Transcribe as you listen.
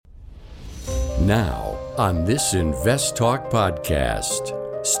Now, on this Invest Talk podcast,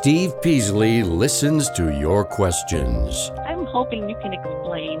 Steve Peasley listens to your questions. I'm hoping you can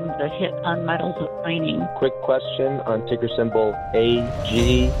explain the hit on metals of mining. Quick question on ticker symbol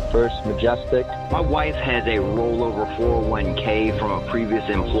AG, First Majestic. My wife has a rollover 401k from a previous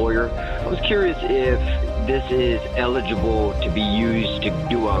employer. I was curious if this is eligible to be used to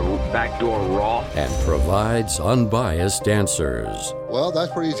do a backdoor Roth. And provides unbiased answers. Well,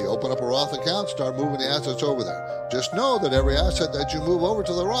 that's pretty easy. Open up a Roth account, start moving the assets over there. Just know that every asset that you move over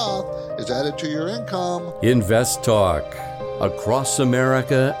to the Roth is added to your income. Invest Talk. Across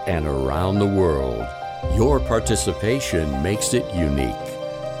America and around the world. Your participation makes it unique.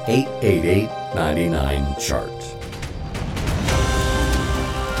 888-99-CHART.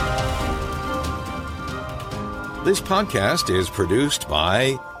 This podcast is produced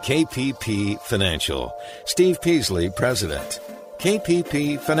by KPP Financial. Steve Peasley, President.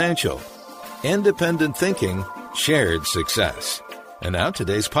 KPP Financial. Independent thinking, shared success. And now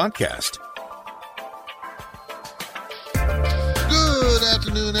today's podcast. Good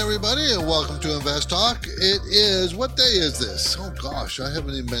afternoon, everybody, and welcome to Invest Talk. It is, what day is this? Oh, gosh, I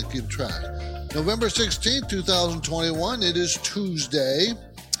haven't even been keeping track. November 16th, 2021. It is Tuesday.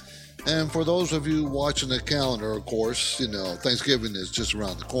 And for those of you watching the calendar, of course, you know, Thanksgiving is just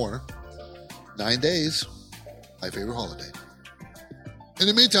around the corner. 9 days, my favorite holiday. In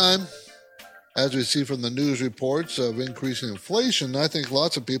the meantime, as we see from the news reports of increasing inflation, I think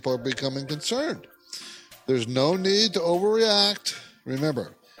lots of people are becoming concerned. There's no need to overreact.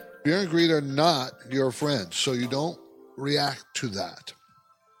 Remember, fear and greed are not your friends, so you don't react to that.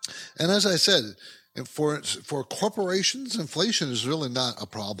 And as I said, for corporations, inflation is really not a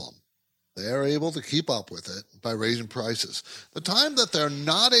problem. They are able to keep up with it by raising prices. The time that they're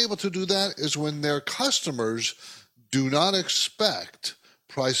not able to do that is when their customers do not expect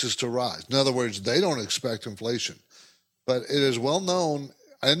prices to rise. In other words, they don't expect inflation. But it is well known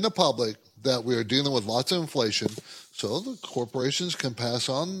in the public that we are dealing with lots of inflation, so the corporations can pass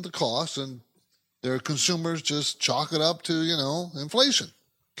on the cost and their consumers just chalk it up to, inflation.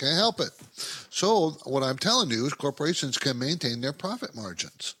 Can't help it. So what I'm telling you is corporations can maintain their profit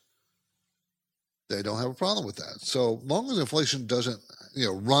margins. They don't have a problem with that. So long as inflation doesn't,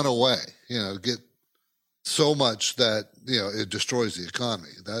 run away, get so much that, it destroys the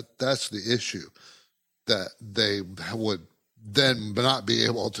economy. That's the issue, that they would then not be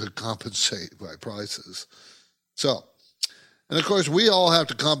able to compensate by prices. So, and of course, we all have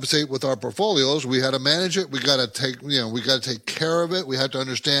to compensate with our portfolios. We had to manage it. We got to take, take care of it. We have to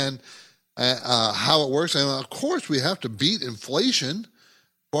understand how it works. And of course, we have to beat inflation.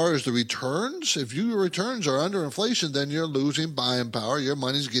 As far as the returns, if your returns are under inflation, then you're losing buying power. Your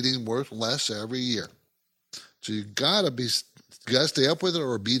money's getting worth less every year. So you gotta stay up with it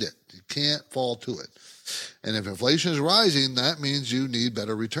or beat it. You can't fall to it. And if inflation is rising, that means you need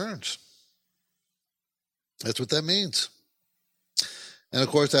better returns. That's what that means. And of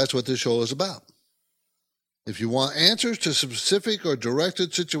course, that's what this show is about. If you want answers to specific or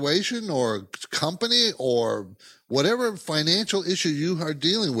directed situation or company or whatever financial issue you are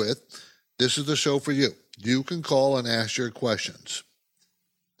dealing with, this is the show for you. You can call and ask your questions,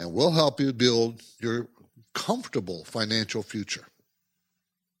 and we'll help you build your comfortable financial future.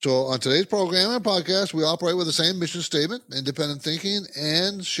 So on today's program and podcast, we operate with the same mission statement, independent thinking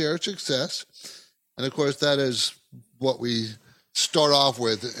and shared success. And of course, that is what we start off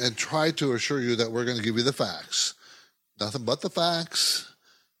with and try to assure you that we're going to give you the facts. Nothing but the facts.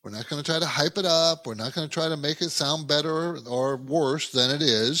 We're not going to try to hype it up. We're not going to try to make it sound better or worse than it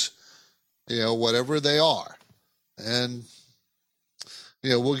is, whatever they are. And,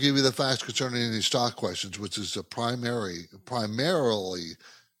 we'll give you the facts concerning any stock questions, which is a primarily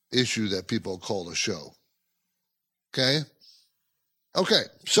issue that people call the show. Okay,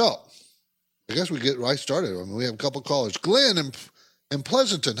 so I guess we get right started. We have a couple callers. Glenn in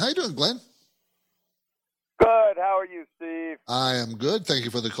Pleasanton. How you doing, Glenn? Good. How are you, Steve? I am good. Thank you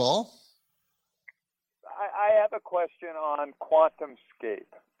for the call. I have a question on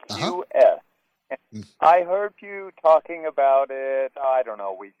QuantumScape, QS. I heard you talking about it, I don't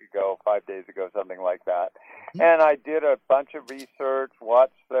know, a week ago, 5 days ago, something like that. And I did a bunch of research,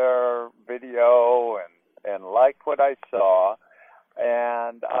 watched their video, and liked what I saw.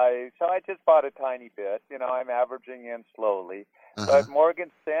 And I just bought a tiny bit. I'm averaging in slowly. But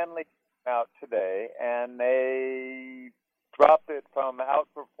Morgan Stanley came out today, and they dropped it from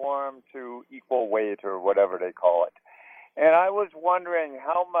outperform to equal weight or whatever they call it. And I was wondering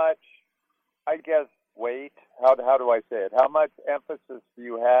how much, weight, how do I say it? How much emphasis do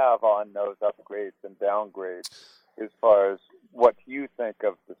you have on those upgrades and downgrades as far as what you think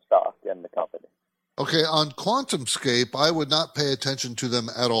of the stock and the company? Okay, on QuantumScape, I would not pay attention to them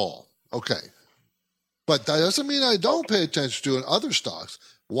at all. Okay. But that doesn't mean I don't pay attention to other stocks.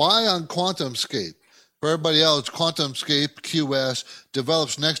 Why on QuantumScape? For everybody else, QuantumScape QS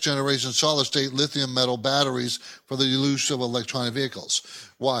develops next-generation solid-state lithium metal batteries for the use of electronic vehicles.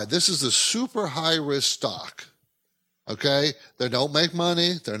 Why? This is a super high-risk stock. Okay? They don't make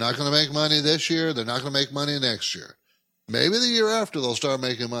money. They're not going to make money this year. They're not going to make money next year. Maybe the year after they'll start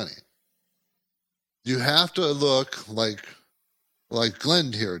making money. You have to look like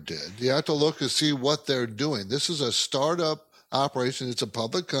Glenn here did. You have to look and see what they're doing. This is a startup operation. It's a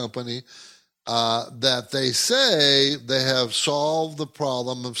public company that they say they have solved the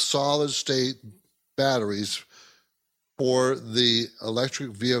problem of solid-state batteries for the electric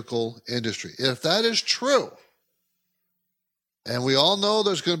vehicle industry. If that is true, and we all know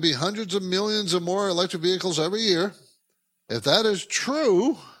there's going to be hundreds of millions of more electric vehicles every year, if that is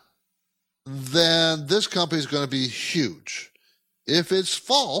true, then this company is going to be huge. If it's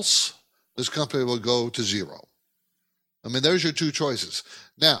false, this company will go to zero. I mean, there's your two choices.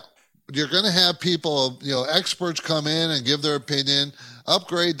 Now, you're going to have people, experts come in and give their opinion,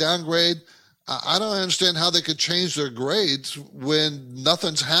 upgrade, downgrade. I don't understand how they could change their grades when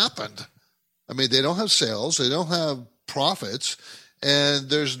nothing's happened. I mean, they don't have sales, they don't have profits, and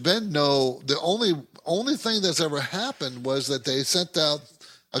there's been the only thing that's ever happened was that they sent out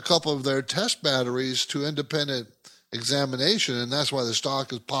a couple of their test batteries to independent examination, and that's why the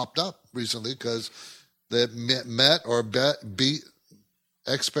stock has popped up recently, because they met or beat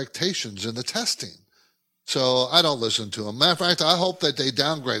expectations in the testing. So I don't listen to them. Matter of fact, I hope that they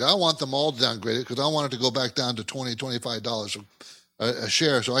downgrade. I want them all to downgrade it because I want it to go back down to $20, $25 a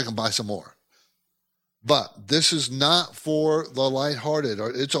share so I can buy some more. But this is not for the lighthearted.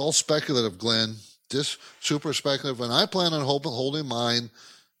 It's all speculative, Glenn. Just super speculative. And I plan on holding mine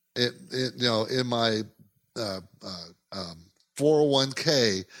in my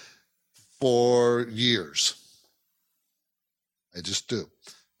 401k for years. I just do.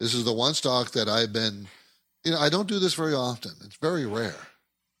 This is the one stock that I've been, I don't do this very often. It's very rare.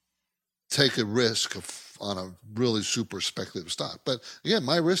 Take a risk on a really super speculative stock. But again,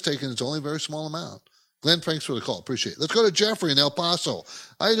 my risk taking is only a very small amount. Glenn, thanks for the call. Appreciate it. Let's go to Jeffrey in El Paso.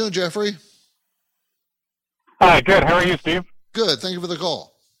 How you doing, Jeffrey? Hi, good. How are you, Steve? Good. Thank you for the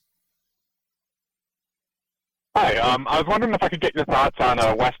call. Hi. I was wondering if I could get your thoughts on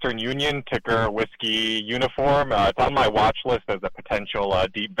Western Union, ticker Whiskey Uniform. It's on my watch list as a potential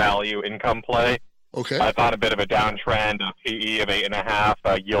deep value income play. Okay. I thought a bit of a downtrend, a PE of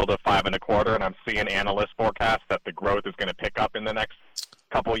 8.5, yield of 5.25, and I'm seeing analyst forecasts that the growth is going to pick up in the next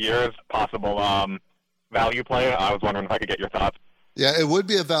couple of years. Possible value play. I was wondering if I could get your thoughts. Yeah, it would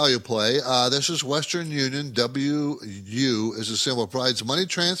be a value play. This is Western Union. WU is a symbol. Provides money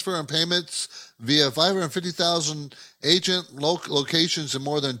transfer and payments via 550,000 agent locations in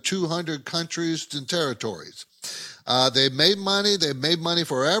more than 200 countries and territories. They've made money. They've made money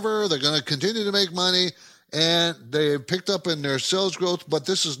forever. They're going to continue to make money, and they picked up in their sales growth, but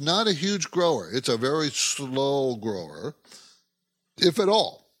this is not a huge grower. It's a very slow grower, if at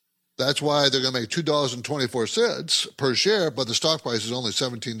all. That's why they're going to make $2.24 per share, but the stock price is only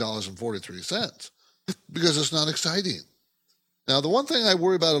 $17.43 because it's not exciting. Now, the one thing I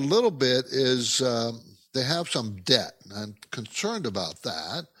worry about a little bit is they have some debt. I'm concerned about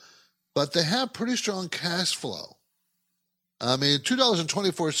that, but they have pretty strong cash flow. I mean,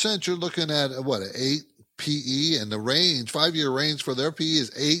 $2.24, you're looking at, an 8 PE, and the range, 5-year range for their PE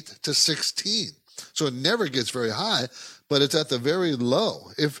is 8 to 16. So it never gets very high, but it's at the very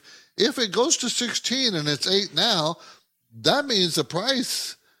low. If it goes to 16 and it's 8 now, that means the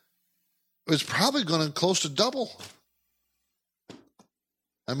price is probably going to close to double.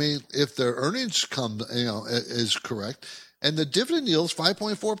 I mean, if their earnings is correct, and the dividend yield is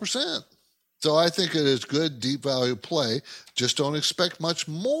 5.4%. So I think it is good deep value play. Just don't expect much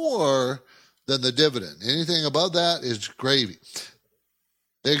more than the dividend. Anything above that is gravy.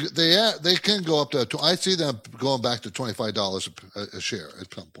 They can go up to, I see them going back to $25 a share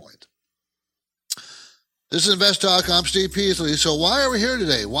at some point. This is Invest Talk. I'm Steve Peasley. So why are we here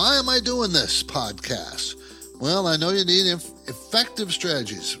today? Why am I doing this podcast? Well, I know you need effective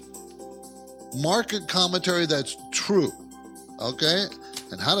strategies, market commentary that's true, okay,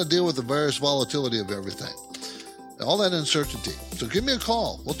 and how to deal with the various volatility of everything, all that uncertainty. So give me a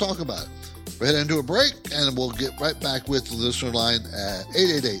call. We'll talk about it. We're heading into a break, and we'll get right back with the listener line at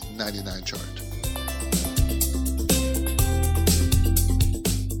 888-99-CHART.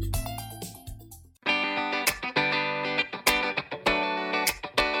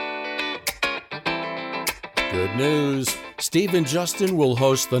 Good news. Steve and Justin will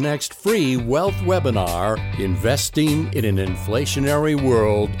host the next free wealth webinar, Investing in an Inflationary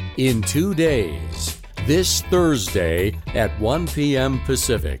World, in 2 days. This Thursday at 1 p.m.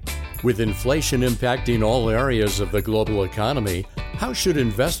 Pacific. With inflation impacting all areas of the global economy, how should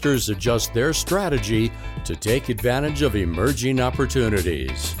investors adjust their strategy to take advantage of emerging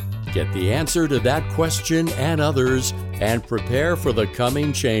opportunities? Get the answer to that question and others and prepare for the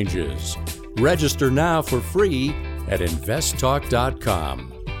coming changes. Register now for free at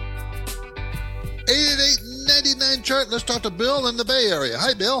investtalk.com. 888-99 chart. Let's talk to Bill in the Bay Area.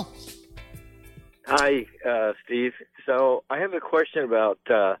 Hi, Bill. Hi, Steve. So I have a question about,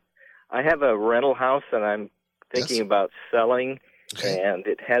 I have a rental house and I'm thinking about selling, and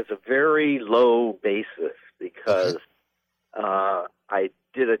it has a very low basis because I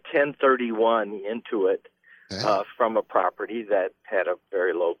did a 1031 into it from a property that had a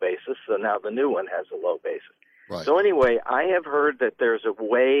very low basis, so now the new one has a low basis. Right. So anyway, I have heard that there's a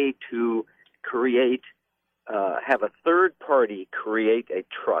way to create, have a third party create a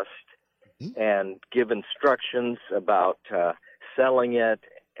trust and give instructions about selling it.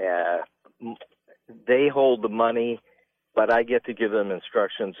 They hold the money, but I get to give them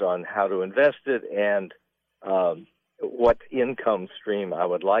instructions on how to invest it and what income stream I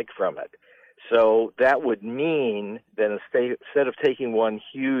would like from it. So that would mean that instead of taking one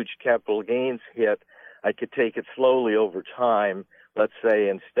huge capital gains hit, I could take it slowly over time. Let's say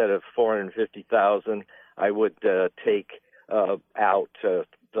instead of $450,000, I would take out $2,000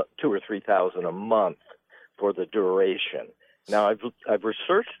 or $3,000 a month for the duration. Now, I've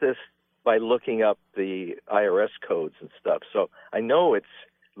researched this by looking up the IRS codes and stuff, so I know it's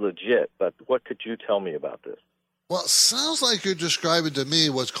legit. But what could you tell me about this? Well, it sounds like you're describing to me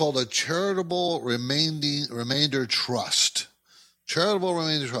what's called a charitable remainder trust. Charitable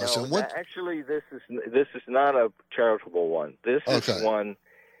remainder trust. No, and what? Actually, this is not a charitable one. This is one.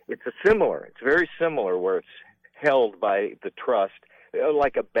 It's very similar, where it's held by the trust,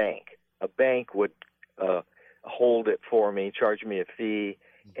 like a bank. A bank would hold it for me, charge me a fee,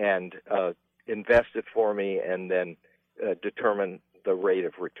 and invest it for me, and then determine the rate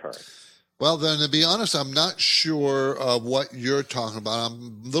of return. Well, then, to be honest, I'm not sure what you're talking about.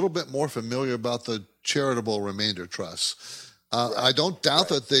 I'm a little bit more familiar about the charitable remainder trusts. I don't doubt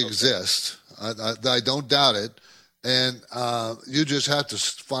that they exist. I don't doubt it. And you just have to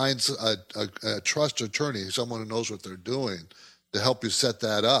find a trust attorney, someone who knows what they're doing, to help you set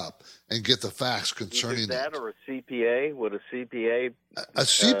that up and get the facts concerning that. Or a CPA? Would a CPA? A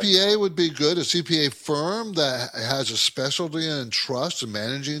CPA would be good. A CPA firm that has a specialty in trusts and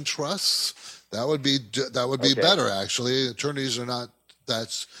managing trusts. That would be better, actually. Attorneys are not.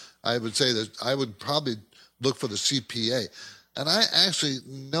 I would say that I would probably look for the CPA. And I actually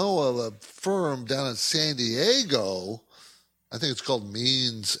know of a firm down in San Diego. I think it's called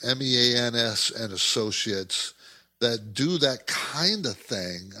Means, MEANS and Associates, that do that kind of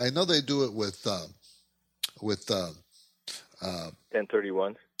thing. I know they do it with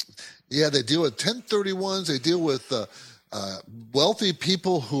 1031s. Yeah, they deal with 1031s. They deal with wealthy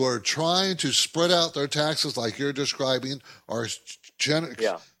people who are trying to spread out their taxes, like you're describing, or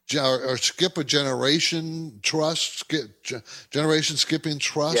skip a generation trust, generation skipping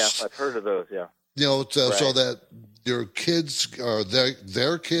trust. Yeah, I've heard of those. Yeah, so that your kids or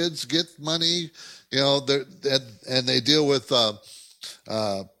their kids get money. And they deal with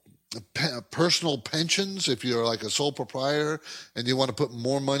personal pensions. If you're like a sole proprietor and you want to put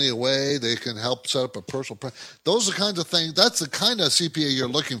more money away, they can help set up a personal pension. Those are the kinds of things. That's the kind of CPA you're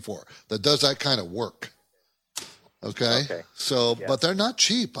looking for that does that kind of work. Okay. So, but they're not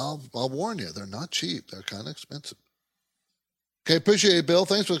cheap. I'll warn you, they're not cheap. They're kind of expensive. Okay, appreciate it, Bill.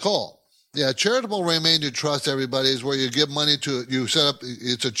 Thanks for the call. Yeah, charitable remainder trust, everybody, is where you give money to. You set up.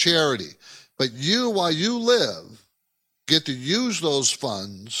 It's a charity. But you, while you live, get to use those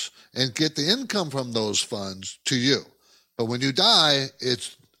funds and get the income from those funds to you. But when you die,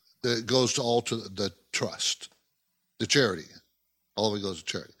 it goes all to the trust, the charity. All of it goes to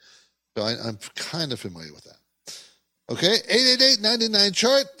charity. So I'm kind of familiar with that. Okay,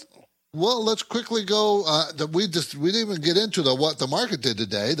 888-99-CHART. Well, let's quickly go. We didn't even get into what the market did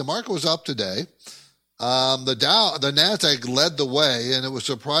today. The market was up today. The NASDAQ led the way, and it was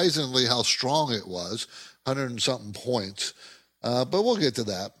surprisingly how strong it was, 100 and something points. But we'll get to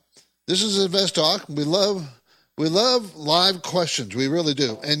that. This is Invest Talk. We love live questions. We really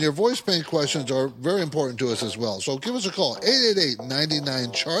do. And your voice bank questions are very important to us as well. So give us a call,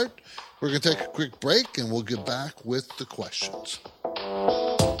 888-99-CHART. We're going to take a quick break, and we'll get back with the questions.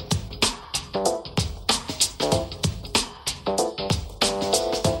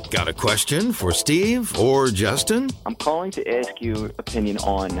 Got a question for Steve or Justin? I'm calling to ask you opinion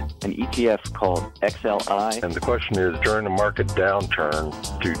on an ETF called XLI. And the question is, during the market downturn,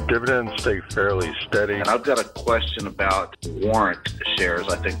 do dividends stay fairly steady? And I've got a question about warrant shares.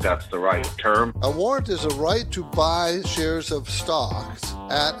 I think that's the right term. A warrant is a right to buy shares of stocks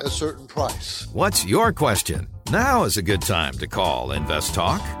at a certain price. What's your question? Now is a good time to call Invest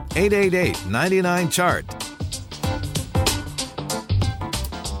Talk. 888-99-CHART.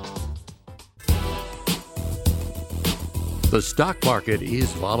 The stock market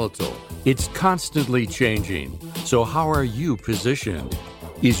is volatile. It's constantly changing. So how are you positioned?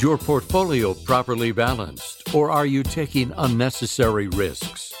 Is your portfolio properly balanced, or are you taking unnecessary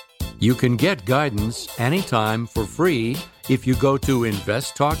risks? You can get guidance anytime for free if you go to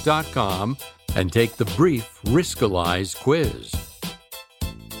investtalk.com and take the brief Riskalyze quiz.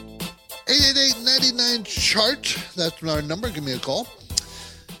 888-99-CHART. That's our number. Give me a call.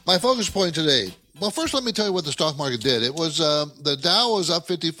 My focus point today. Well, first, let me tell you what the stock market did. It was the Dow was up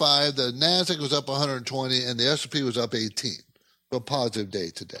 55, the Nasdaq was up 120, and the S&P was up 18. So a positive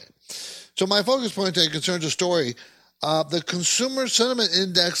day today. So my focus point today concerns a story. The Consumer Sentiment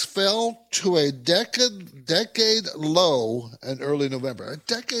Index fell to a decade low in early November. A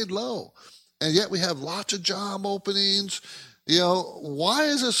decade low. And yet we have lots of job openings. Why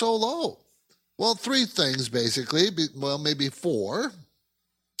is it so low? Well, three things, basically. Well, maybe four.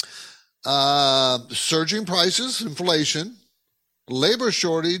 Surging prices, inflation, labor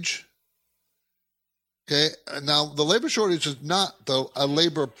shortage. Okay, now the labor shortage is not a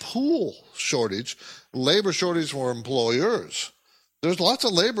labor pool shortage. Labor shortage for employers. There's lots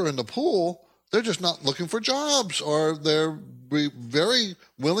of labor in the pool. They're just not looking for jobs, or they're very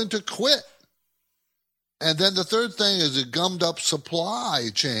willing to quit. And then the third thing is a gummed up supply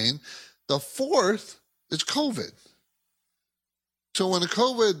chain. The fourth is COVID. So when the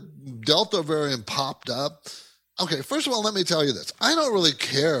COVID Delta variant popped up, okay, first of all, let me tell you this. I don't really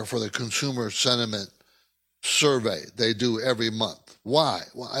care for the consumer sentiment survey they do every month. Why?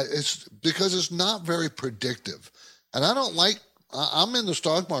 Well, it's because it's not very predictive. And I'm in the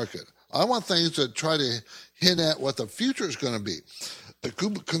stock market. I want things that try to hint at what the future is going to be. The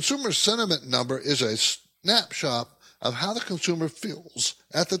consumer sentiment number is a snapshot of how the consumer feels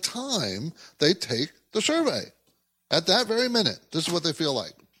at the time they take the survey. At that very minute, this is what they feel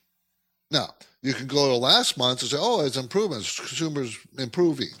like. Now, you can go to last month and say, oh, it's improvements, consumers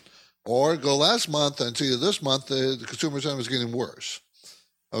improving. Or go last month and see this month, the consumer sentiment is getting worse.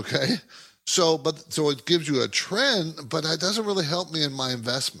 Okay? So it gives you a trend, but it doesn't really help me in my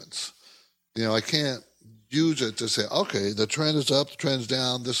investments. I can't use it to say, okay, the trend is up, the trend's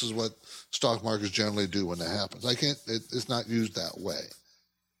down. This is what stock markets generally do when that happens. It's not used that way.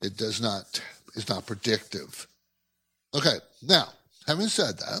 It's not predictive. Okay, now, having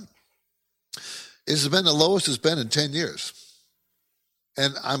said that, it's been the lowest it's been in 10 years.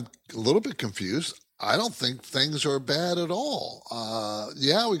 And I'm a little bit confused. I don't think things are bad at all.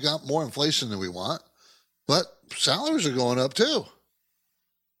 Yeah, we got more inflation than we want, but salaries are going up too.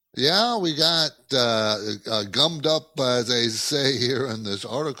 Yeah, we got gummed up, as they say here in this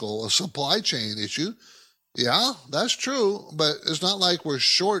article, a supply chain issue. Yeah, that's true, but it's not like we're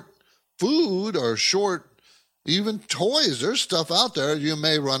short food or short even toys. There's stuff out there. You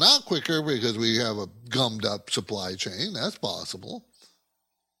may run out quicker because we have a gummed up supply chain. That's possible.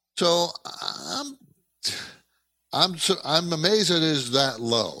 So I'm amazed it is that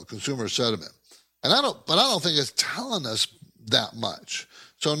low, consumer sentiment. But I don't think it's telling us that much.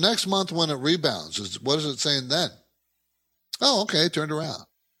 So next month when it rebounds, what is it saying then? Oh, okay, turned around.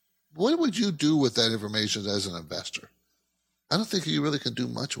 What would you do with that information as an investor? I don't think you really can do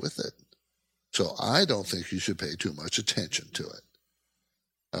much with it. So I don't think you should pay too much attention to it.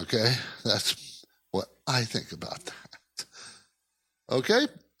 Okay? That's what I think about that. Okay?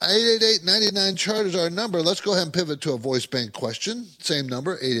 888-99-CHART is our number. Let's go ahead and pivot to a voice bank question. Same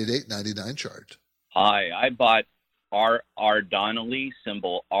number, 888-99-CHART. Hi, I bought R.R. Donnelley,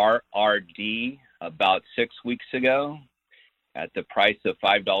 symbol RRD, about 6 weeks ago at the price of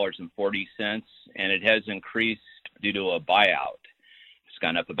 $5.40, and it has increased due to a buyout. It's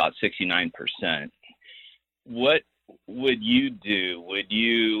gone up about 69%. What would you do? Would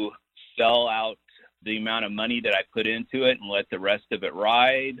you sell out the amount of money that I put into it and let the rest of it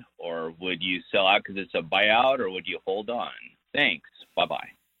ride? Or would you sell out because it's a buyout, or would you hold on? Thanks. Bye-bye.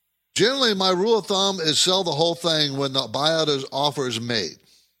 Generally, my rule of thumb is sell the whole thing when the buyout offer is made.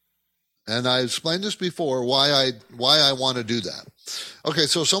 And I explained this before, why I want to do that. Okay,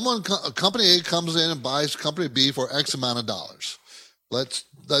 so company A comes in and buys company B for X amount of dollars. Let's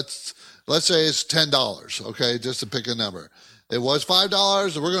say it's $10, okay, just to pick a number. It was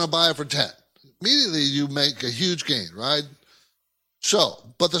 $5, and we're going to buy it for 10. Immediately, you make a huge gain, right? So,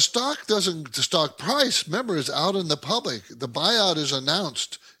 but the stock price, remember, is out in the public. The buyout is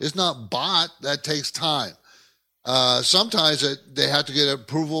announced. It's not bought. That takes time. Sometimes they have to get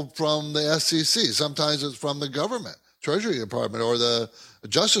approval from the SEC. Sometimes it's from the government, Treasury Department, or the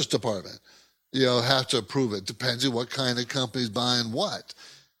Justice Department. Have to approve it. Depends on what kind of company's buying what.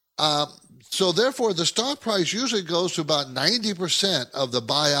 So therefore, the stock price usually goes to about 90% of the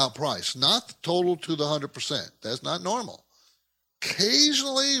buyout price, not the total to the 100%. That's not normal.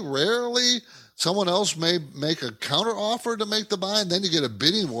 Occasionally, rarely, someone else may make a counter offer to make the buy, and then you get a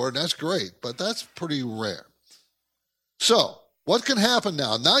bidding war, and that's great, but that's pretty rare. So what can happen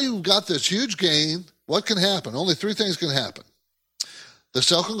now? Now you've got this huge gain. What can happen? Only three things can happen. The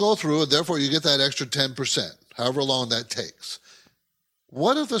sale can go through, and therefore you get that extra 10%, however long that takes.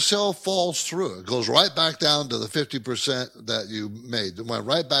 What if the sale falls through? It goes right back down to the 50% that you made. It went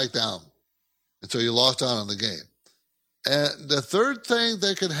right back down. And so you lost out on the gain. And the third thing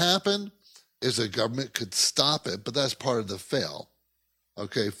that could happen is the government could stop it, but that's part of the failing.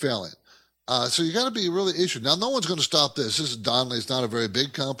 So you got to be really issued. Now, no one's going to stop this. This is Donnelley. It's not a very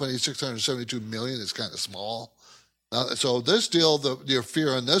big company. $672 million is kind of small. So this deal, your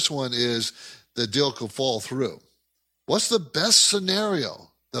fear on this one is the deal could fall through. What's the best scenario?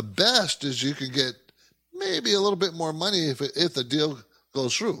 The best is you can get maybe a little bit more money if the deal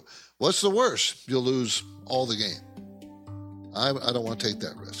goes through. What's the worst? You'll lose all the gain. I don't want to take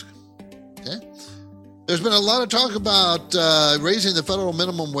that risk. Okay? There's been a lot of talk about raising the federal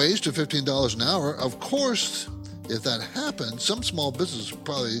minimum wage to $15 an hour. Of course, if that happens, some small businesses will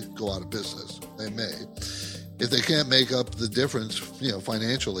probably go out of business. They may, if they can't make up the difference,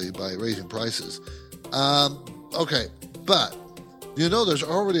 financially by raising prices. Okay, but there's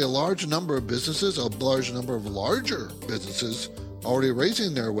already a large number of businesses, a large number of larger businesses already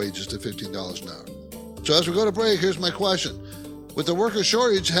raising their wages to $15 an hour. So as we go to break, here's my question. With the worker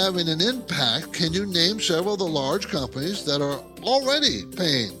shortage having an impact, can you name several of the large companies that are already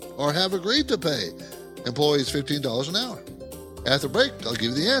paying or have agreed to pay employees $15 an hour? After break, I'll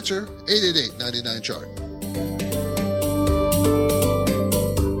give you the answer. 888-99-CHART.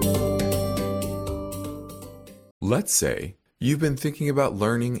 Let's say you've been thinking about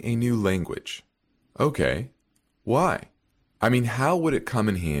learning a new language. Okay, why? How would it come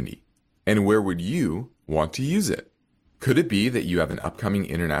in handy? And where would you want to use it? Could it be that you have an upcoming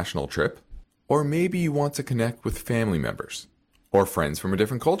international trip? Or maybe you want to connect with family members or friends from a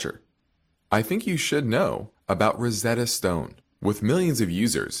different culture? I think you should know about Rosetta Stone. With millions of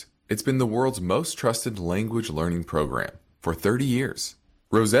users, it's been the world's most trusted language learning program for 30 years.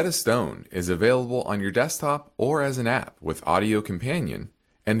 Rosetta Stone is available on your desktop or as an app with Audio Companion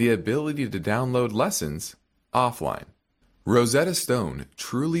and the ability to download lessons offline. Rosetta Stone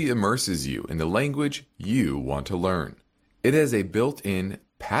truly immerses you in the language you want to learn. It has a built-in,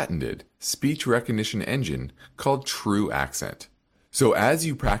 patented speech recognition engine called True Accent. So as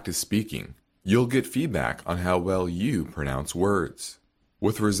you practice speaking, you'll get feedback on how well you pronounce words.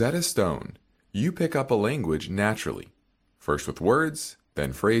 With Rosetta Stone, you pick up a language naturally, first with words,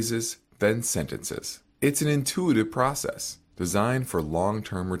 then phrases, then sentences. It's an intuitive process designed for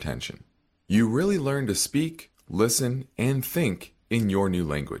long-term retention. You really learn to speak, listen, and think in your new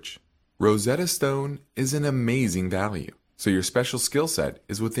language. Rosetta Stone is an amazing value, so your special skill set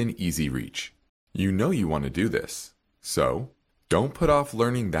is within easy reach. You know you want to do this, so don't put off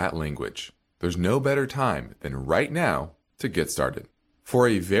learning that language. There's no better time than right now to get started. For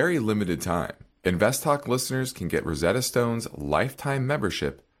a very limited time, InvestTalk listeners can get Rosetta Stone's lifetime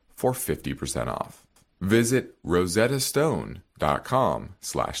membership for 50% off. Visit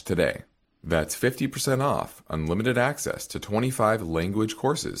rosettastone.com/today. That's 50% off unlimited access to 25 language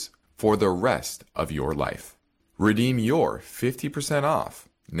courses for the rest of your life. Redeem your 50% off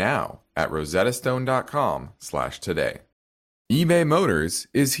now at rosettastone.com/today. eBay Motors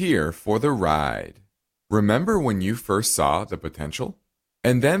is here for the ride. Remember when you first saw the potential?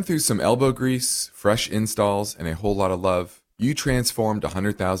 And then through some elbow grease, fresh installs, and a whole lot of love, you transformed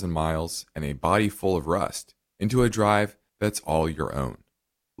 100,000 miles and a body full of rust into a drive that's all your own.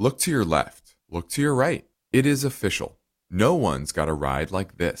 Look to your left. Look to your right. It is official. No one's got a ride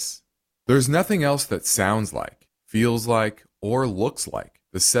like this. There's nothing else that sounds like, feels like, or looks like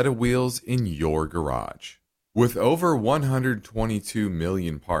the set of wheels in your garage. With over 122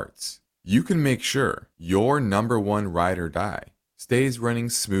 million parts, you can make sure your number one ride or die stays running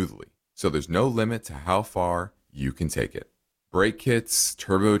smoothly, so there's no limit to how far you can take it. Brake kits,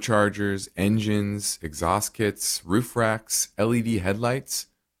 turbochargers, engines, exhaust kits, roof racks, LED headlights,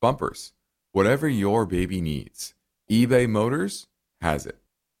 bumpers, whatever your baby needs, eBay Motors has it.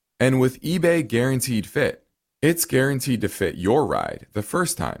 And with eBay Guaranteed Fit, it's guaranteed to fit your ride the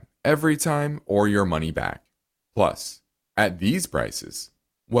first time, every time, or your money back. Plus, at these prices,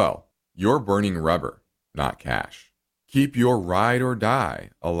 well, you're burning rubber, not cash. Keep your ride or die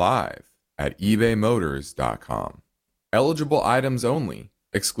alive at ebaymotors.com. Eligible items only.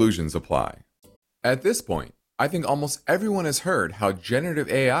 Exclusions apply. At this point, I think almost everyone has heard how generative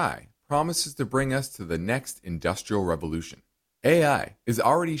AI promises to bring us to the next industrial revolution. AI is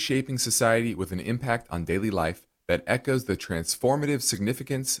already shaping society with an impact on daily life that echoes the transformative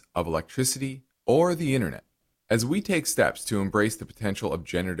significance of electricity or the internet. As we take steps to embrace the potential of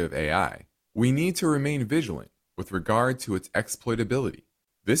generative AI, we need to remain vigilant with regard to its exploitability.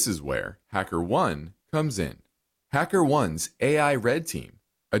 This is where HackerOne comes in. HackerOne's AI Red Team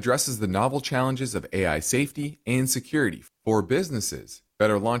addresses the novel challenges of AI safety and security for businesses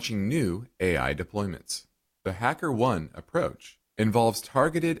that are launching new AI deployments. The HackerOne approach involves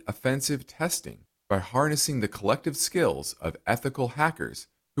targeted offensive testing by harnessing the collective skills of ethical hackers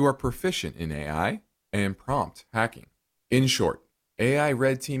who are proficient in AI and prompt hacking. In short, AI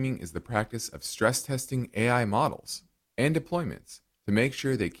red teaming is the practice of stress testing AI models and deployments to make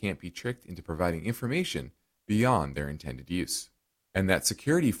sure they can't be tricked into providing information beyond their intended use, and that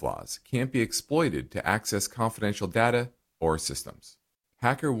security flaws can't be exploited to access confidential data or systems.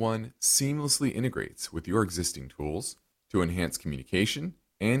 HackerOne seamlessly integrates with your existing tools to enhance communication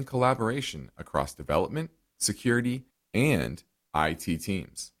and collaboration across development, security, and IT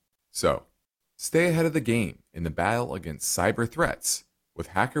teams. So, stay ahead of the game in the battle against cyber threats with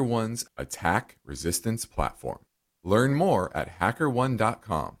HackerOne's attack resistance platform. Learn more at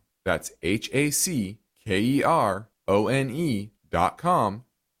hackerone.com. That's HackerOne.com,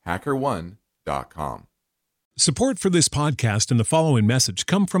 hackerone.com. Support for this podcast and the following message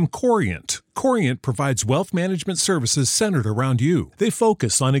come from Corient. Corient provides wealth management services centered around you. They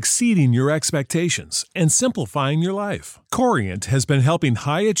focus on exceeding your expectations and simplifying your life. Corient has been helping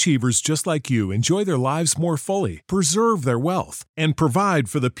high achievers just like you enjoy their lives more fully, preserve their wealth, and provide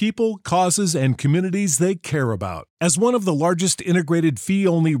for the people, causes, and communities they care about. As one of the largest integrated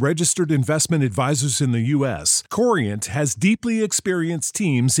fee-only registered investment advisors in the U.S., Corient has deeply experienced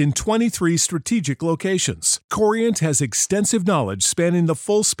teams in 23 strategic locations. Corient has extensive knowledge spanning the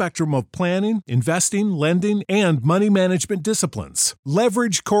full spectrum of planning, investing, lending, and money management disciplines.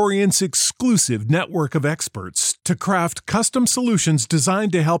 Leverage Corient's exclusive network of experts to craft custom solutions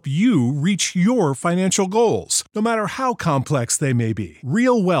designed to help you reach your financial goals, no matter how complex they may be.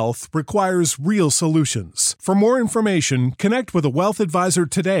 Real wealth requires real solutions. For more information, connect with a wealth advisor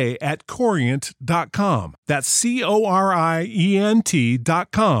today at Corient.com. That's Corient.com.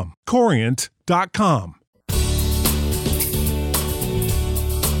 Corient.com.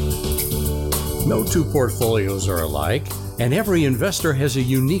 No two portfolios are alike, and every investor has a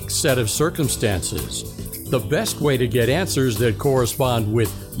unique set of circumstances. The best way to get answers that correspond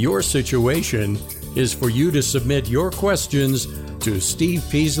with your situation is for you to submit your questions to Steve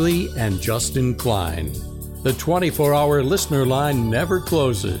Peasley and Justin Klein. The 24-hour listener line never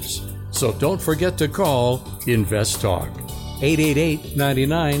closes, so don't forget to call InvestTalk.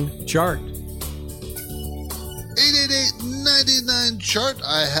 888-99-CHART. 888-99-CHART.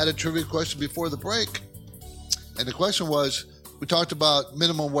 I had a trivia question before the break. And the question was, we talked about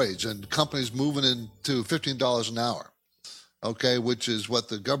minimum wage and companies moving into $15 an hour, okay, which is what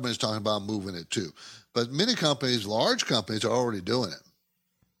the government is talking about moving it to. But many companies, large companies, are already doing it.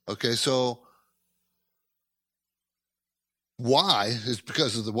 Okay, so why? It's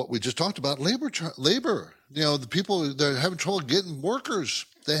because of what we just talked about, labor. You know, the people, they're having trouble getting workers.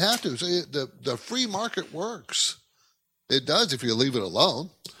 They have to. So the free market works. It does if you leave it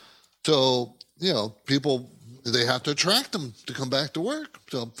alone. So, you know, people, they have to attract them to come back to work.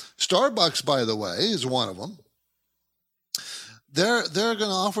 So Starbucks, by the way, is one of them. They're going to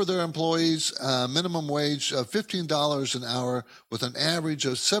offer their employees a minimum wage of $15 an hour with an average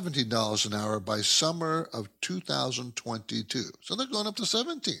of $17 an hour by summer of 2022. So they're going up to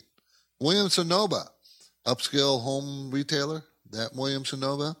 17. Williams-Sonoma, upscale home retailer, that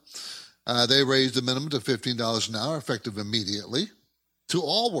Williams-Sonoma, they raised the minimum to $15 an hour, effective immediately, to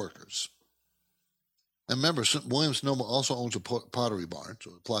all workers. And remember, Williams-Sonoma also owns a Pottery Barn,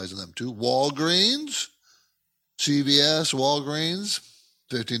 so it applies to them too. Walgreens, CVS, Walgreens,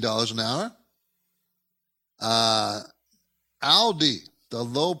 $15 an hour. Aldi, the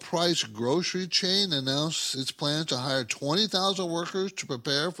low-price grocery chain, announced its plan to hire 20,000 workers to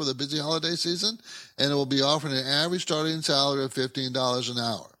prepare for the busy holiday season, and it will be offering an average starting salary of $15 an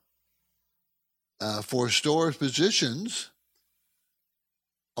hour. For store positions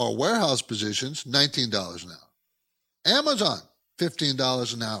or warehouse positions, $19 an hour. Amazon,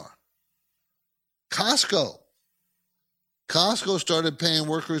 $15 an hour. Costco started paying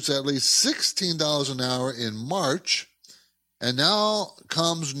workers at least $16 an hour in March, and now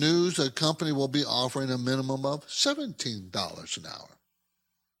comes news that company will be offering a minimum of $17 an hour.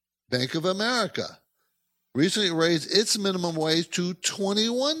 Bank of America recently raised its minimum wage to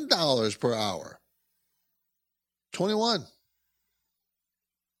 $21 per hour. 21.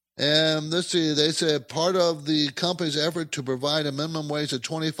 And let's see, they said part of the company's effort to provide a minimum wage of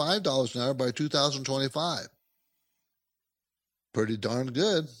 $25 an hour by 2025. Pretty darn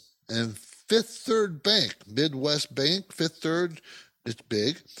good. And Fifth Third Bank, Midwest Bank, Fifth Third, it's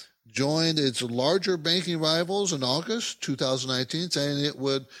big, joined its larger banking rivals in August 2019, saying it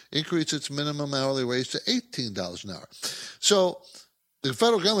would increase its minimum hourly wage to $18 an hour. So the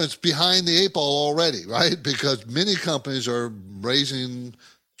federal government's behind the eight ball already, right? Because many companies are raising,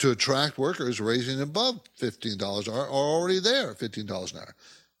 to attract workers, raising above $15 an hour, are already there, $15 an hour.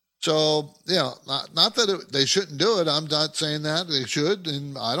 So, not that they shouldn't do it. I'm not saying that. They should,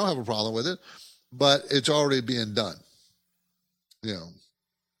 and I don't have a problem with it. But it's already being done.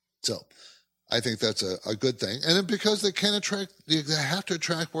 So I think that's a good thing. And then because they have to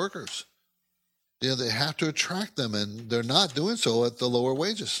attract workers. They have to attract them, and they're not doing so at the lower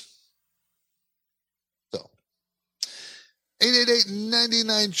wages. So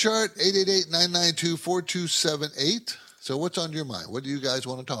 888-99-CHART, 888-992-4278. So what's on your mind? What do you guys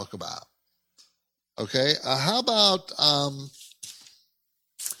want to talk about? Okay, how about,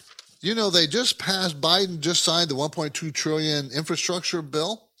 they just passed, Biden just signed the $1.2 trillion infrastructure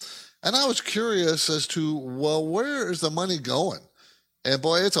bill. And I was curious as to, where is the money going? And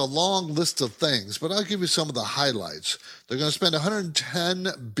boy, it's a long list of things, but I'll give you some of the highlights. They're going to spend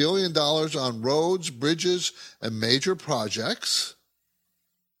 $110 billion on roads, bridges, and major projects,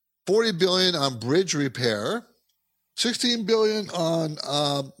 $40 billion on bridge repair, $16 billion on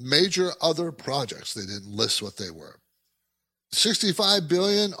major other projects. They didn't list what they were. $65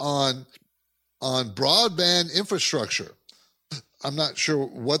 billion on broadband infrastructure. I'm not sure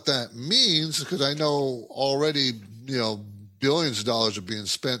what that means because I know already, billions of dollars are being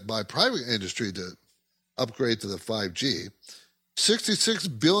spent by private industry to upgrade to the 5G.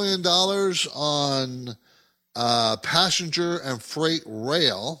 $66 billion on passenger and freight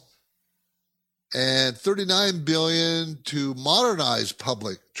rail, and $39 billion to modernize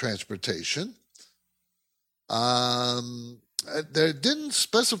public transportation. They didn't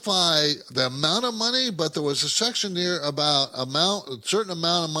specify the amount of money, but there was a section here about a certain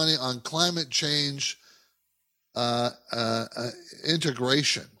amount of money on climate change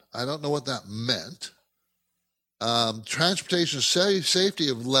integration. I don't know what that meant. Transportation safety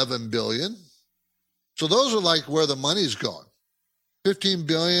of $11 billion. So those are like where the money's going. $15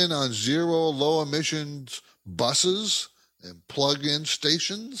 billion on zero low emissions buses and plug-in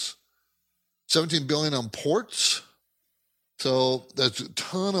stations. $17 billion on ports. So that's a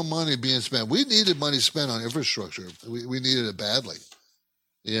ton of money being spent. We needed money spent on infrastructure. We needed it badly.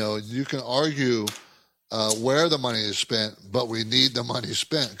 You can argue where the money is spent, but we need the money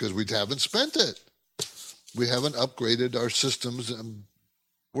spent because we haven't spent it. We haven't upgraded our systems.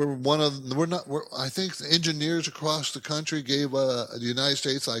 I think the engineers across the country gave the United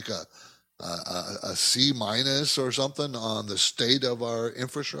States like a C- or something on the state of our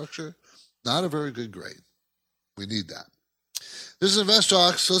infrastructure. Not a very good grade. We need that. This is Invest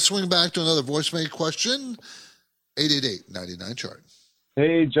Talks. Let's swing back to another voicemail question. 888-99-CHART.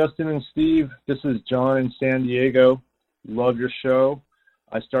 Hey, Justin and Steve. This is John in San Diego. Love your show.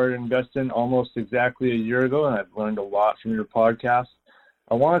 I started investing almost exactly a year ago, and I've learned a lot from your podcast.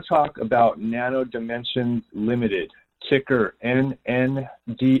 I want to talk about Nano Dimensions Limited, ticker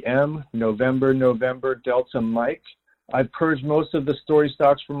NNDM, November, Delta Mike. I've purged most of the story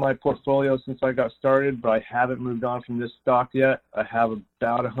stocks from my portfolio since I got started, but I haven't moved on from this stock yet. I have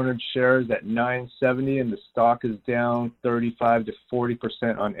about 100 shares at $9.70, and the stock is down 35 to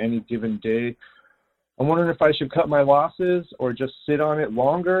 40% on any given day. I'm wondering if I should cut my losses or just sit on it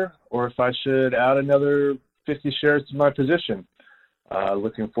longer, or if I should add another 50 shares to my position.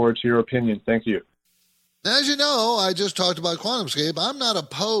 Looking forward to your opinion. Thank you. As you know, I just talked about QuantumScape. I'm not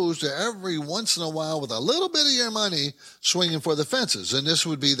opposed to every once in a while with a little bit of your money swinging for the fences, and this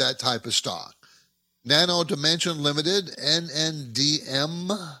would be that type of stock. Nano Dimension Limited,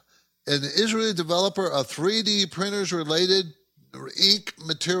 NNDM, an Israeli developer of 3D printers related ink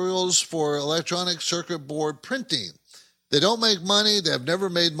materials for electronic circuit board printing. They don't make money. They have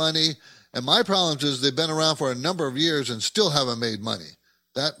never made money. And my problem is they've been around for a number of years and still haven't made money.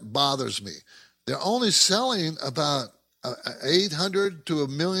 That bothers me. They're only selling about $800 to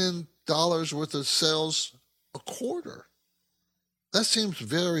 $1 million worth of sales A quarter. That seems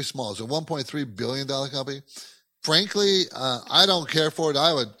very small. It's a $1.3 billion company. Frankly, I don't care for it.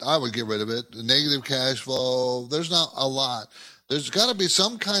 I would get rid of it. The negative cash flow, there's not a lot. There's got to be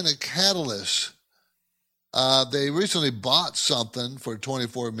some kind of catalyst. They recently bought something for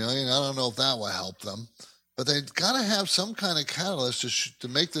 $24 million. I don't know if that will help them. But they've got to have some kind of catalyst to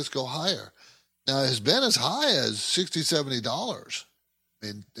make this go higher. Now, it's been as high as $60, $70. I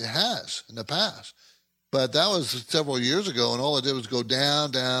mean, it has in the past. But that was several years ago, and all it did was go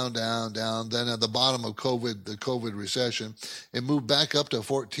down, down, down, down. Then at the bottom of the COVID recession, it moved back up to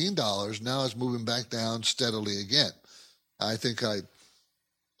 $14. Now it's moving back down steadily again. I think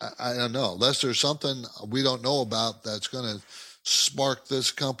I don't know. Unless there's something we don't know about that's going to spark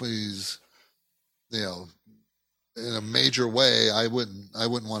this company's, in a major way, I wouldn't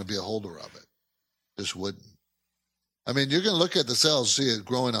want to be a holder of it. Just wouldn't. I mean, you're going to look at the sales, see it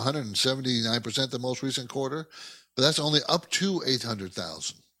growing 179% the most recent quarter, but that's only up to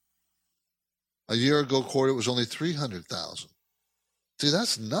 800,000. A year ago quarter, it was only 300,000. See,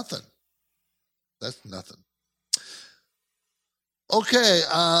 that's nothing. That's nothing. Okay,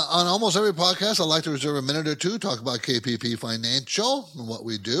 on almost every podcast, I like to reserve a minute or two, talk about KPP Financial and what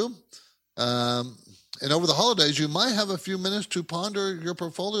we do. And over the holidays, you might have a few minutes to ponder your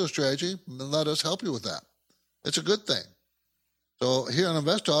portfolio strategy and let us help you with that. It's a good thing. So here on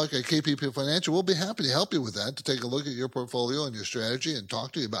Invest Talk at KPP Financial, we'll be happy to help you with that, to take a look at your portfolio and your strategy and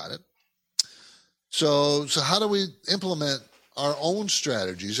talk to you about it. So how do we implement our own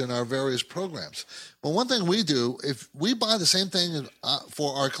strategies in our various programs? Well, one thing we do, if we buy the same thing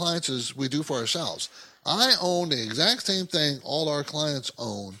for our clients as we do for ourselves, I own the exact same thing all our clients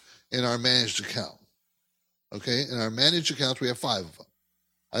own in our managed account. Okay? In our managed accounts, we have 5 of them.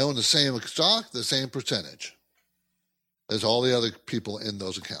 I own the same stock, the same percentage as all the other people in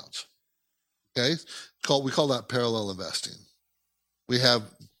those accounts. Okay? We call that parallel investing. We have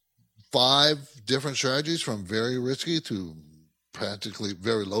 5 different strategies, from very risky to practically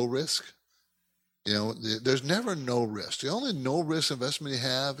very low risk. There's never no risk. The only no risk investment you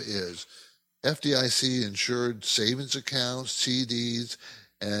have is FDIC insured savings accounts, CDs,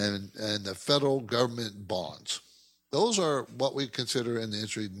 and the federal government bonds. Those are what we consider in the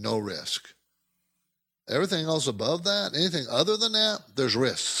industry no risk. Everything else above that, anything other than that, there's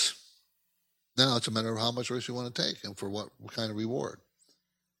risks. Now it's a matter of how much risk you want to take and for what kind of reward.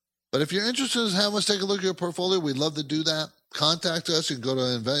 But if you're interested in having us take a look at your portfolio, we'd love to do that. Contact us. You can go to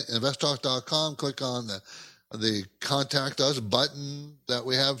investtalk.com, click on the Contact Us button that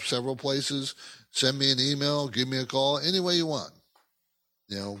we have several places. Send me an email, give me a call, any way you want.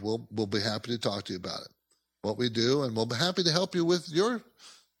 We'll be happy to talk to you about it, what we do, and we'll be happy to help you with your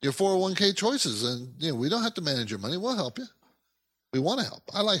 401k choices. And, we don't have to manage your money. We'll help you. We want to help.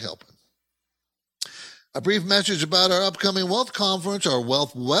 I like helping. A brief message about our upcoming Wealth Conference, our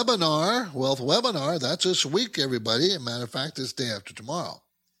Wealth Webinar. Wealth Webinar, that's this week, everybody. As a matter of fact, it's day after tomorrow.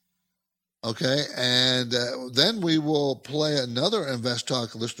 Okay, and then we will play another Invest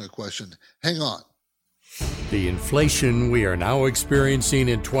Talk listener question. Hang on. The inflation we are now experiencing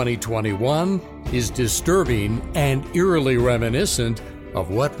in 2021 is disturbing and eerily reminiscent of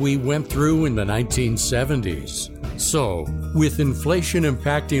what we went through in the 1970s. So, with inflation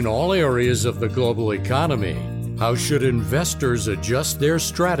impacting all areas of the global economy, how should investors adjust their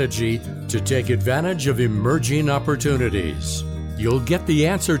strategy to take advantage of emerging opportunities? You'll get the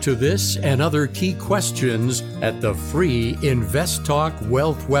answer to this and other key questions at the free Invest Talk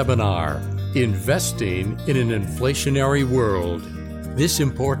Wealth Webinar, Investing in an Inflationary World. This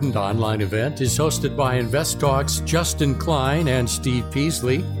important online event is hosted by Invest Talk's Justin Klein and Steve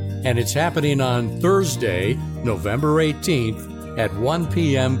Peasley, and it's happening on Thursday, November 18th at 1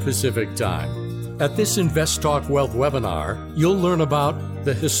 p.m. Pacific Time. At this Invest Talk Wealth Webinar, you'll learn about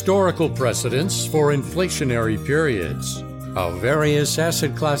the historical precedents for inflationary periods, how various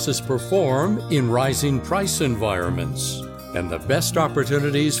asset classes perform in rising price environments, and the best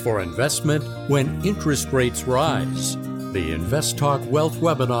opportunities for investment when interest rates rise. The Invest Talk Wealth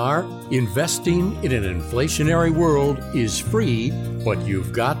Webinar, Investing in an Inflationary World, is free, but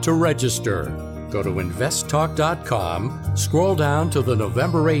you've got to register. Go to investtalk.com, scroll down to the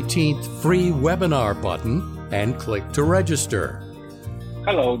November 18th free webinar button, and click to register.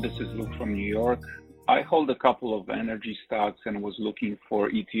 Hello, this is Luke from New York. I hold a couple of energy stocks and was looking for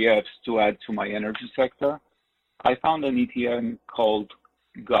ETFs to add to my energy sector. I found an ETF called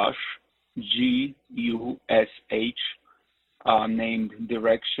GUSH, G-U-S-H, named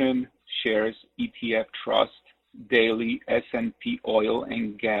Direction Shares ETF Trust, Daily S&P Oil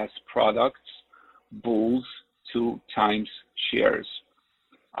and Gas Products, Bulls 2 times shares.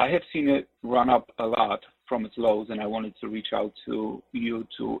 I have seen it run up a lot from its lows, and I wanted to reach out to you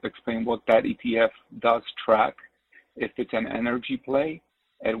to explain what that ETF does track, if it's an energy play,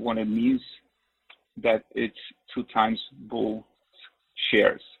 and what it means that it's 2 times bull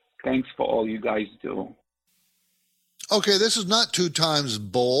shares. Thanks for all you guys do. Okay, this is not 2 times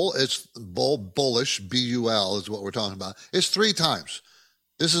bull. It's bullish, B-U-L is what we're talking about. It's 3 times.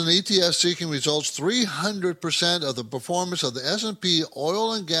 This is an ETF seeking results 300% of the performance of the S&P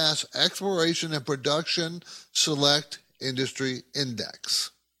Oil and Gas Exploration and Production Select Industry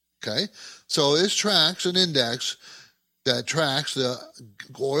Index. Okay, so it tracks an index that tracks the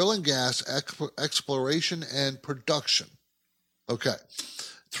oil and gas exploration and production. Okay,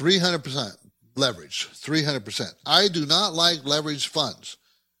 300% leverage, 300%. I do not like leveraged funds.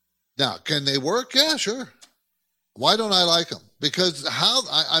 Now, can they work? Yeah, sure. Why don't I like them? Because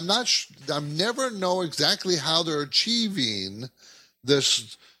I never know exactly how they're achieving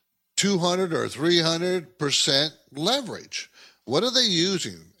this 200 or 300% leverage. What are they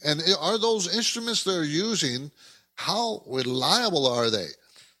using? And are those instruments they're using, how reliable are they?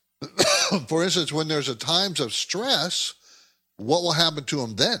 For instance, when there's a times of stress, what will happen to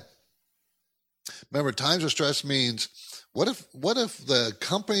them then? Remember, times of stress means what if the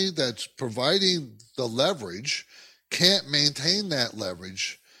company that's providing the leverage can't maintain that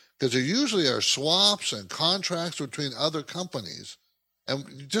leverage, because there usually are swaps and contracts between other companies, and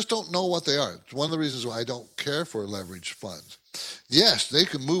you just don't know what they are. It's one of the reasons why I don't care for leveraged funds. Yes, they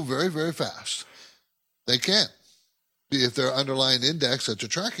can move very, very fast. They can. If their underlying index that they're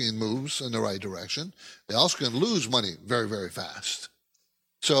tracking moves in the right direction, they also can lose money very, very fast.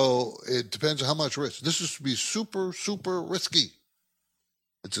 So it depends on how much risk. This is to be super, super risky.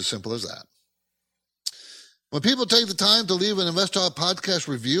 It's as simple as that. When people take the time to leave an Invest Talk podcast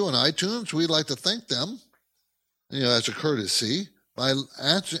review on iTunes, we'd like to thank them, as a courtesy, by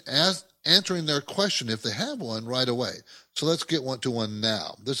answering their question if they have one right away. So let's get to one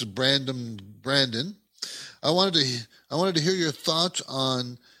now. This is Brandon. I wanted to hear your thoughts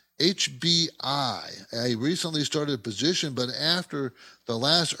on HBI. I recently started a position, but after the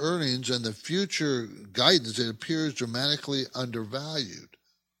last earnings and the future guidance, it appears dramatically undervalued.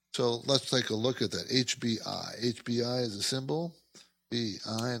 So let's take a look at that. HBI. HBI is a symbol. BI.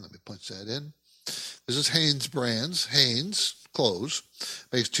 Let me punch that in. This is Hanes Brands. Hanes Clothes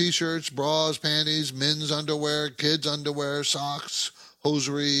makes T-shirts, bras, panties, men's underwear, kids' underwear, socks,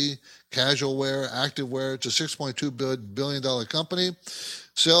 hosiery, casual wear, active wear. It's a $6.2 billion company.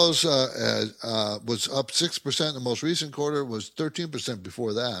 Sales was up 6% in the most recent quarter, was 13%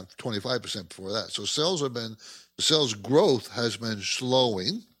 before that, 25% before that. So sales growth has been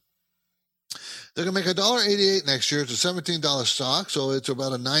slowing. They're going to make $1.88 next year. It's a $17 stock, so it's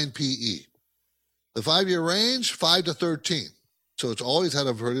about a 9 PE. The 5-year range, 5 to 13. So it's always had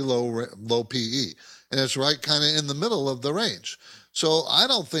a very low PE. And it's right kind of in the middle of the range. So I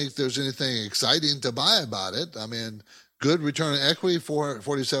don't think there's anything exciting to buy about it. I mean, good return on equity,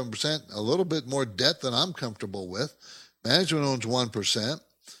 47%, a little bit more debt than I'm comfortable with. Management owns 1%.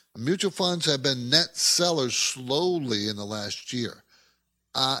 Mutual funds have been net sellers slowly in the last year.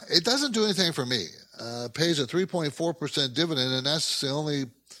 It doesn't do anything for me. Pays a 3.4% dividend, and that's the only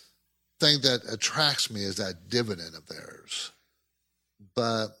thing that attracts me is that dividend of theirs.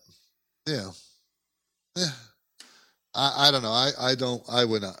 But, I don't know. I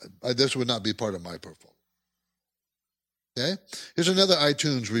would not. This would not be part of my portfolio. Okay? Here's another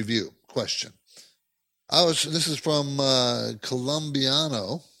iTunes review question. This is from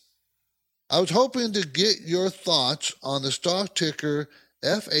Colombiano. I was hoping to get your thoughts on the stock ticker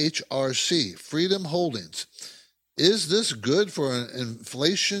FHRC, Freedom Holdings. Is this good for an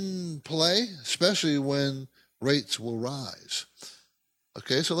inflation play, especially when rates will rise?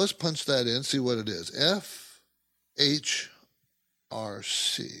 Okay, so let's punch that in, see what it is.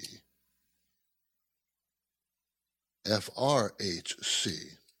 FHRC.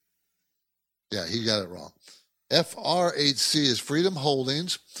 FRHC. Yeah, he got it wrong. FRHC is Freedom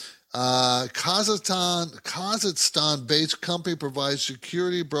Holdings. Kazakhstan-based company provides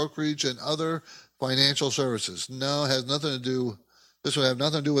security, brokerage, and other financial services. No, it has nothing to do. This would have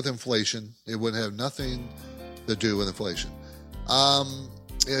nothing to do with inflation. It would have nothing to do with inflation.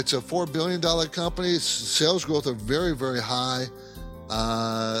 It's a $4 billion company. Sales growth are very, very high.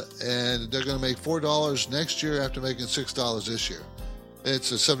 And they're going to make $4 next year after making $6 this year.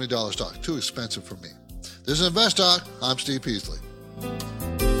 It's a $70 stock. Too expensive for me. This is Invest Talk. I'm Steve Peasley.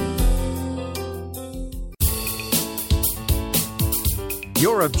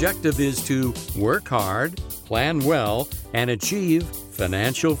 Your objective is to work hard, plan well, and achieve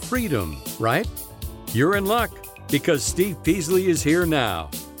financial freedom, right? You're in luck because Steve Peasley is here now.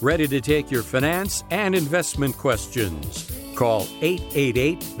 ready to take your finance and investment questions. Call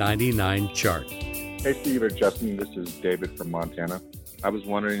 888-99-CHART. Hey, Steve or Justin, this is David from Montana. I was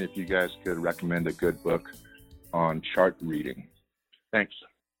wondering if you guys could recommend a good book on chart reading. Thanks.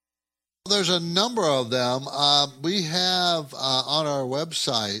 There's a number of them. We have on our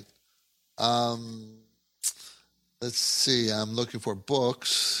website, let's see, I'm looking for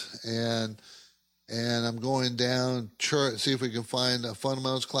books, and I'm going down, see if we can find a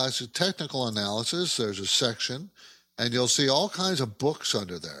fundamentals classes, technical analysis. There's a section, and you'll see all kinds of books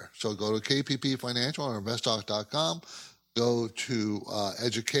under there. So go to KPP Financial or investtalk.com, go to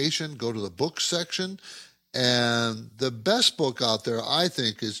education, go to the books section, and the best book out there, I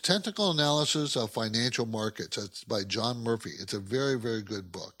think, is Technical Analysis of Financial Markets. It's by John Murphy. It's a very, very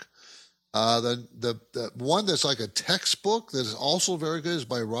good book. The one that's like a textbook that is also very good is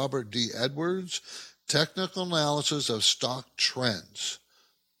by Robert D. Edwards, Technical Analysis of Stock Trends.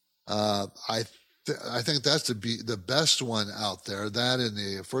 I think that's the best one out there, that and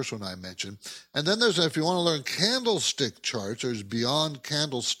the first one I mentioned. And then there's, if you want to learn candlestick charts, there's Beyond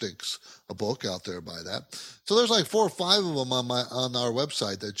Candlesticks, a book out there by that. So there's like 4 or 5 of them on our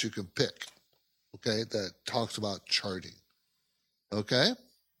website that you can pick, okay, that talks about charting. Okay?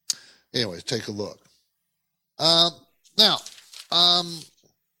 Anyways, take a look. Now,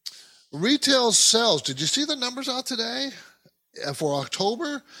 retail sales. Did you see the numbers out today for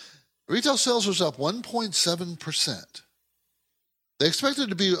October? Retail sales was up 1.7%. They expected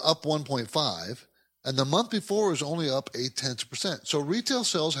to be up 1.5%, and the month before was only up 0.8%. So retail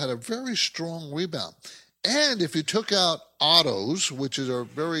sales had a very strong rebound. And if you took out autos, which are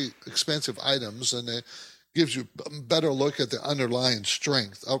very expensive items, and it gives you a better look at the underlying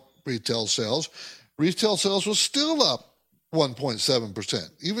strength of retail sales was still up 1.7%,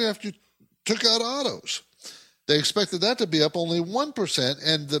 even after you took out autos. They expected that to be up only 1%,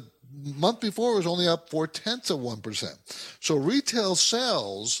 and the month before was only up 0.4%. So retail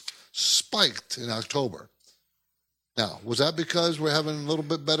sales spiked in October. Now, was that because we're having a little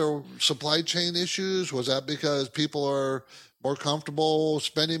bit better supply chain issues? Was that because people are more comfortable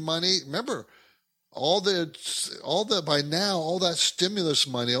spending money? Remember, all that by now, all that stimulus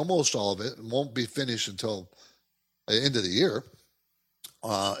money, almost all of it, won't be finished until the end of the year,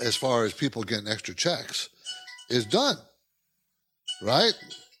 as far as people getting extra checks, is done, right?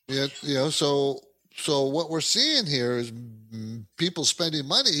 So what we're seeing here is people spending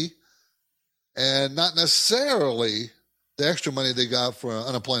money and not necessarily the extra money they got for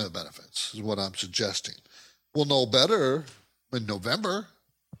unemployment benefits, is what I'm suggesting. We'll know better in November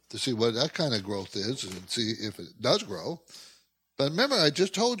to see what that kind of growth is and see if it does grow. But remember, I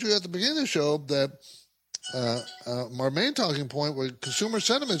just told you at the beginning of the show that our main talking point was consumer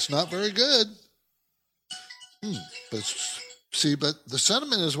sentiment's not very good. But the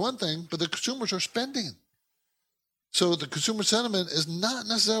sentiment is one thing, but the consumers are spending. So the consumer sentiment is not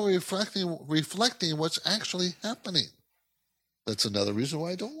necessarily reflecting what's actually happening. That's another reason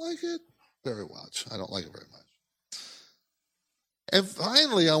why I don't like it very much. I don't like it very much. And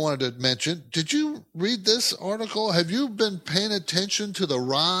finally, I wanted to mention, did you read this article? Have you been paying attention to the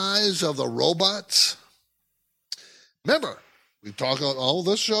rise of the robots? Remember, we talk about all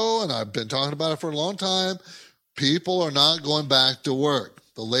this show, and I've been talking about it for a long time. People are not going back to work.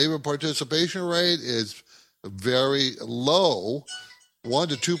 The labor participation rate is very low, 1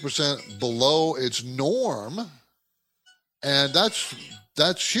 to 2% below its norm, and that's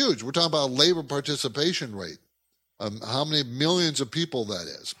huge. We're talking about labor participation rate. How many millions of people that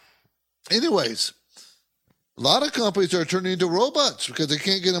is. Anyways, a lot of companies are turning into robots because they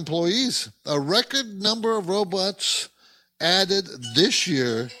can't get employees. A record number of robots added this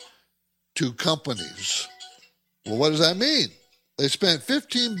year to companies. Well, what does that mean? They spent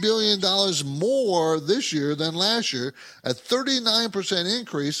 $15 billion more this year than last year, a 39%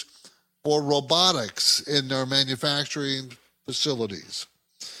 increase for robotics in their manufacturing facilities.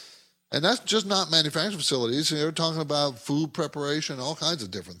 And that's just not manufacturing facilities. They're talking about food preparation, all kinds of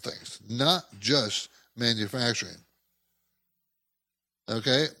different things, not just manufacturing.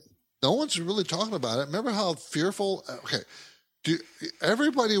 Okay? No one's really talking about it. Remember how fearful? Okay.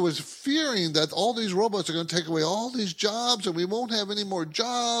 Everybody was fearing that all these robots are going to take away all these jobs and we won't have any more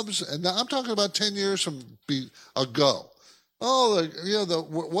jobs. And now I'm talking about 10 years ago. Oh, there's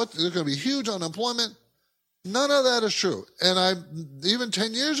going to be huge unemployment. None of that is true. And even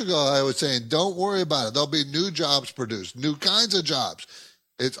 10 years ago, I was saying, don't worry about it. There'll be new jobs produced, new kinds of jobs.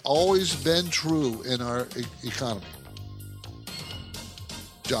 It's always been true in our economy.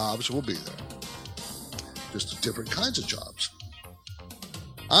 Jobs will be there. Just different kinds of jobs.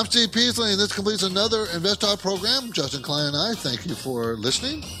 I'm Steve Peasley, and this completes another Invest Talk program. Justin Klein and I thank you for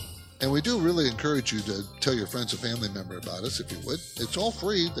listening. And we do really encourage you to tell your friends and family member about us, if you would. It's all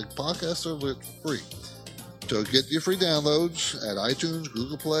free. The podcasts are free. So get your free downloads at iTunes,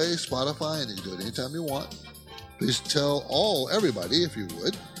 Google Play, Spotify, and you can do it anytime you want. Please tell everybody, if you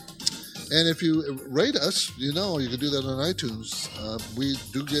would. And if you rate us, you can do that on iTunes. We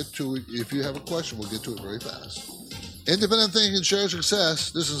do get to it. If you have a question, we'll get to it very fast. Independent thinking, share success.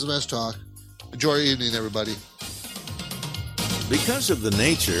 This is Invest Talk. Enjoy your evening, everybody. Because of the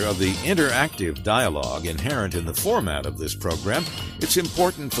nature of the interactive dialogue inherent in the format of this program, it's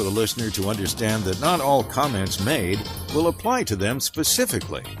important for the listener to understand that not all comments made will apply to them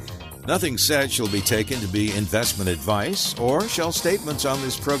specifically. Nothing said shall be taken to be investment advice, or shall statements on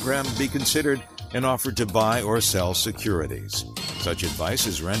this program be considered an offer to buy or sell securities. Such advice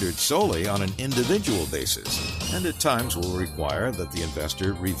is rendered solely on an individual basis, and at times will require that the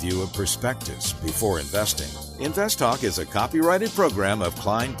investor review a prospectus before investing. Invest Talk is a copyrighted program of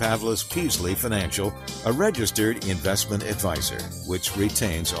Klein Pavlis Peasley Financial, a registered investment advisor, which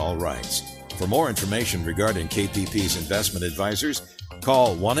retains all rights. For more information regarding KPP's investment advisors,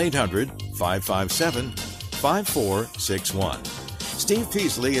 call 1-800-557-5461. Steve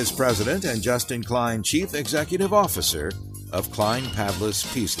Peasley is President and Justin Klein Chief Executive Officer of Klein Pavlis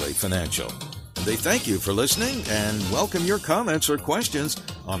Peasley Financial. And they thank you for listening and welcome your comments or questions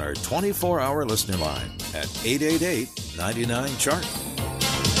on our 24-hour listener line at 888-99-CHART.